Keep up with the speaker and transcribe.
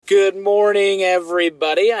Good morning,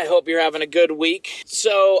 everybody. I hope you're having a good week.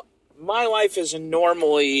 So, my life is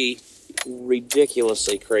normally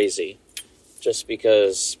ridiculously crazy, just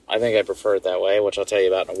because I think I prefer it that way, which I'll tell you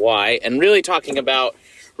about in a why, and really talking about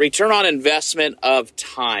return on investment of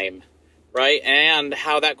time, right? And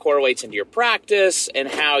how that correlates into your practice and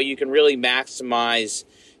how you can really maximize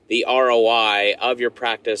the ROI of your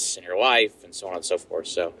practice and your life and so on and so forth.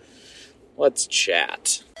 So, let's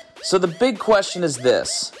chat. So the big question is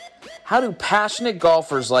this: how do passionate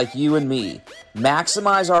golfers like you and me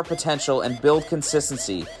maximize our potential and build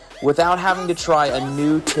consistency without having to try a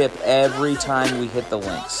new tip every time we hit the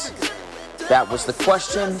links? That was the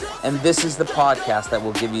question, and this is the podcast that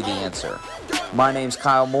will give you the answer. My name's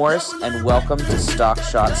Kyle Morris, and welcome to Stock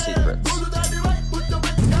Shot Secrets.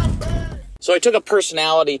 So I took a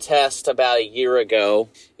personality test about a year ago.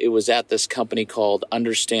 It was at this company called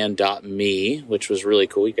Understand.me, which was really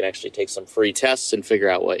cool. You can actually take some free tests and figure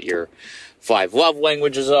out what your 5 love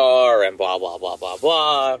languages are and blah, blah, blah, blah,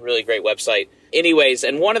 blah. Really great website. Anyways,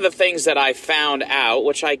 and one of the things that I found out,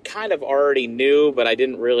 which I kind of already knew, but I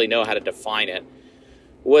didn't really know how to define it,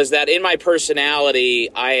 was that in my personality,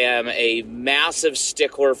 I am a massive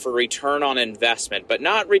stickler for return on investment, but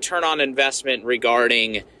not return on investment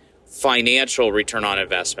regarding financial return on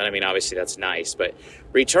investment. I mean, obviously that's nice, but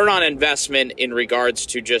return on investment in regards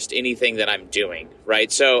to just anything that I'm doing, right?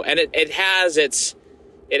 So, and it has its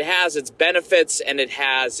benefits and it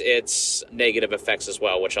has its negative effects as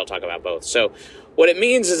well, which I'll talk about both. So what it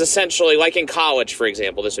means is essentially, like in college, for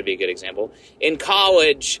example, this would be a good example. In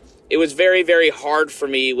college, it was very, very hard for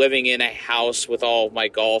me living in a house with all my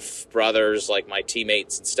golf brothers, like my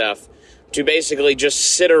teammates and stuff, to basically just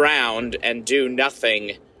sit around and do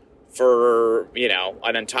nothing for,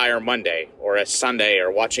 an entire Monday or a Sunday or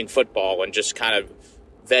watching football and just kind of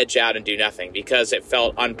veg out and do nothing because it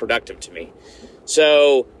felt unproductive to me.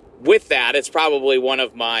 So with that, it's probably one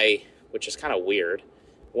of my, which is kind of weird,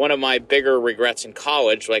 one of my bigger regrets in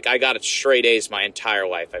college. Like, I got straight A's my entire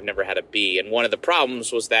life. I've never had a B. And one of the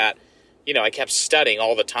problems was that, I kept studying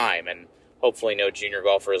all the time, and hopefully no junior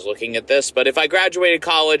golfer is looking at this. But if I graduated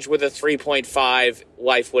college with a 3.5,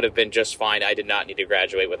 life would have been just fine. I did not need to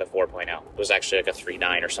graduate with a 4.0. It was actually like a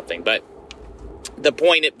 3.9 or something. But the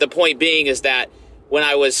point being is that when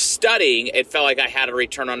I was studying, it felt like I had a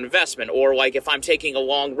return on investment. Or like if I'm taking a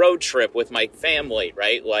long road trip with my family,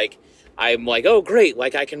 right? Like I'm like, oh, great.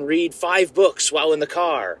 Like I can read 5 books while in the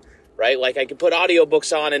car, right? Like I can put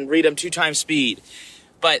audiobooks on and read them 2 times speed.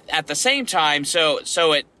 But at the same time,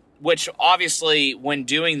 which obviously when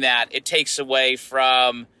doing that, it takes away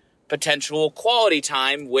from potential quality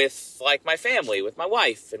time with like my family, with my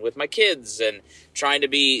wife and with my kids, and trying to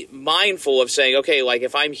be mindful of saying, okay, like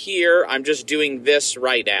if I'm here, I'm just doing this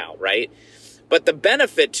right now, right? But the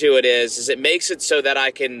benefit to it is it makes it so that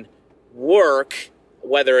I can work,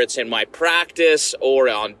 whether it's in my practice or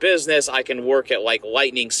on business, I can work at like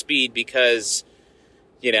lightning speed because,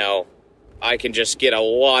 I can just get a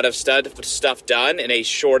lot of stuff done in a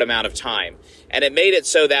short amount of time. And it made it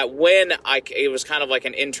so that it was kind of like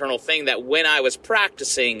an internal thing that when I was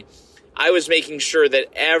practicing, I was making sure that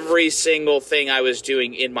every single thing I was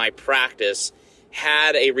doing in my practice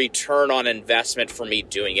had a return on investment for me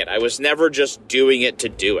doing it. I was never just doing it to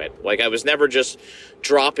do it. Like I was never just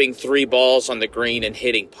dropping 3 balls on the green and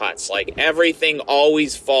hitting putts. Like everything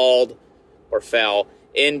always fell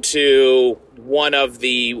into one of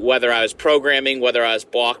the, whether I was programming, whether I was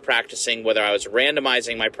block practicing, whether I was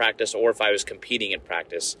randomizing my practice, or if I was competing in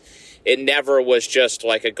practice. It never was just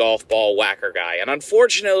like a golf ball whacker guy. And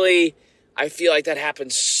unfortunately, I feel like that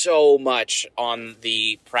happens so much on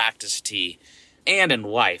the practice tee and in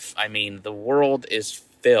life. I mean, the world is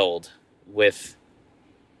filled with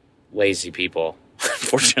lazy people,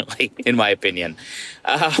 unfortunately, in my opinion.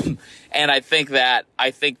 And I think that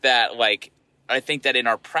in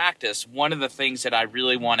our practice, one of the things that I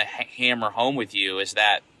really want to hammer home with you is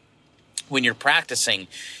that when you're practicing,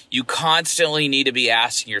 you constantly need to be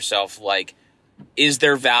asking yourself, like, is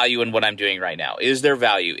there value in what I'm doing right now? Is there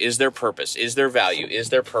value? Is there purpose? Is there value? Is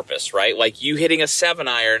there purpose, right? Like you hitting a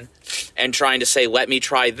 7-iron and trying to say, let me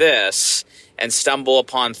try this, and stumble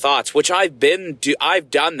upon thoughts, which I've done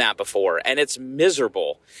that before, and it's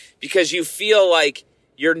miserable because you feel like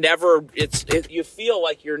you feel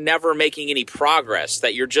like you're never making any progress,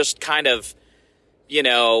 that you're just kind of,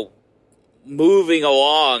 moving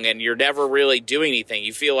along and you're never really doing anything.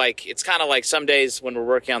 You feel like it's kind of like some days when we're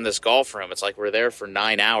working on this golf room, it's like we're there for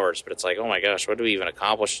 9 hours, but it's like, oh my gosh, what do we even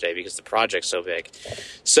accomplish today? Because the project's so big.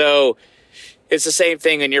 So it's the same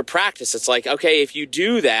thing in your practice. It's like, okay, if you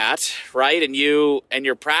do that, right, and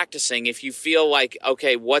you're practicing, if you feel like,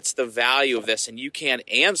 okay, what's the value of this, and you can't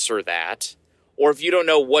answer that, or if you don't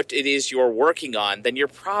know what it is you're working on, then you're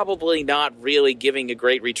probably not really giving a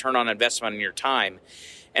great return on investment on your time.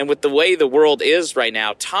 And with the way the world is right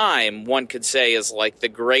now, time, one could say, is like the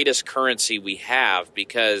greatest currency we have,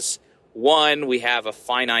 because one, we have a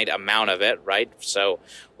finite amount of it, right? So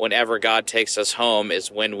whenever God takes us home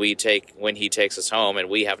is when he takes us home, and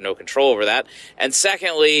we have no control over that. And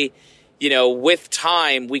secondly, with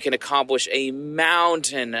time, we can accomplish a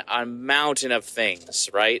mountain of things,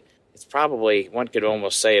 right? It's probably, one could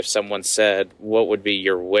almost say, if someone said, what would be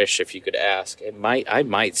your wish if you could ask? I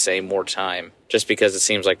might say more time, just because it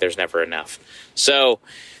seems like there's never enough. So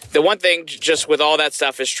the one thing just with all that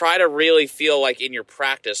stuff is try to really feel like in your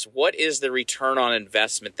practice, what is the return on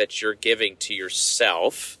investment that you're giving to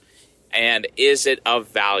yourself? And is it of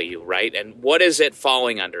value, right? And what is it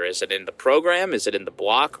falling under? Is it in the program? Is it in the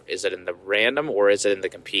block? Is it in the random? Or is it in the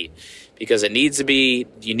compete? Because you need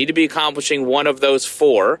to be accomplishing one of those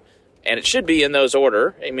four, and it should be in those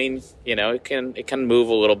order. I mean, it can move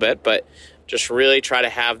a little bit, but just really try to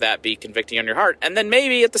have that be convicting on your heart. And then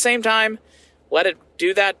maybe at the same time, let it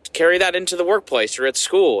do that, carry that into the workplace or at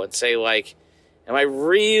school, and say, like, am I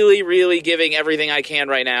really, really giving everything I can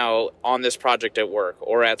right now on this project at work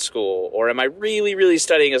or at school? Or am I really, really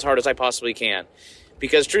studying as hard as I possibly can?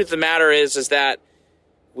 Because truth of the matter is that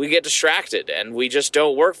we get distracted and we just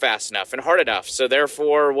don't work fast enough and hard enough. So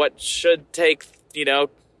therefore, what should take,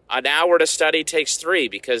 an hour to study takes 3,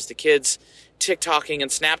 because the kids TikToking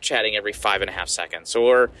and Snapchatting every 5.5 seconds.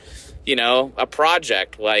 Or, a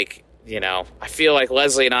project like, I feel like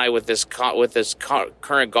Leslie and I with this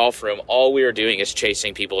current golf room, all we are doing is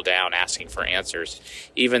chasing people down, asking for answers,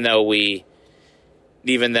 even though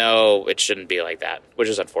it shouldn't be like that, which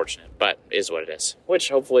is unfortunate, but is what it is. Which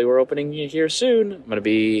hopefully we're opening here soon. I'm going to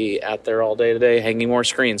be out there all day today, hanging more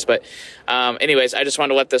screens. But anyways, I just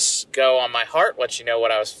wanted to let this go on my heart, let you know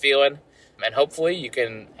what I was feeling, and hopefully you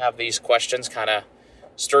can have these questions kind of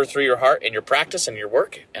stir through your heart in your practice and your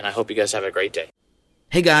work. And I hope you guys have a great day.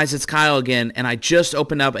 Hey guys, it's Kyle again, and I just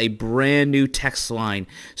opened up a brand new text line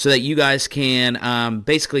so that you guys can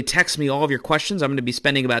basically text me all of your questions. I'm going to be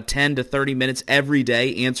spending about 10 to 30 minutes every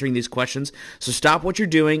day answering these questions. So stop what you're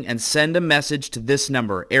doing and send a message to this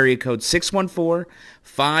number, area code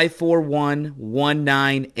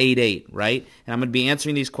 614-541-1988, right? And I'm going to be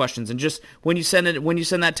answering these questions. And just when you send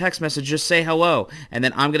that text message, just say hello, and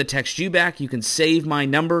then I'm going to text you back. You can save my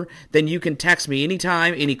number. Then you can text me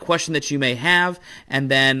anytime, any question that you may have, and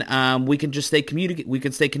then we can just stay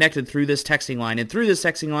connected through this texting line. And through this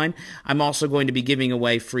texting line, I'm also going to be giving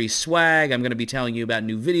away free swag. I'm going to be telling you about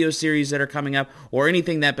new video series that are coming up, or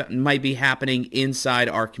anything that might be happening inside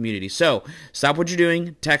our community. So stop what you're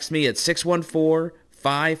doing. Text me at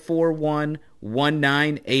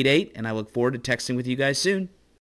 614-541-1988, and I look forward to texting with you guys soon.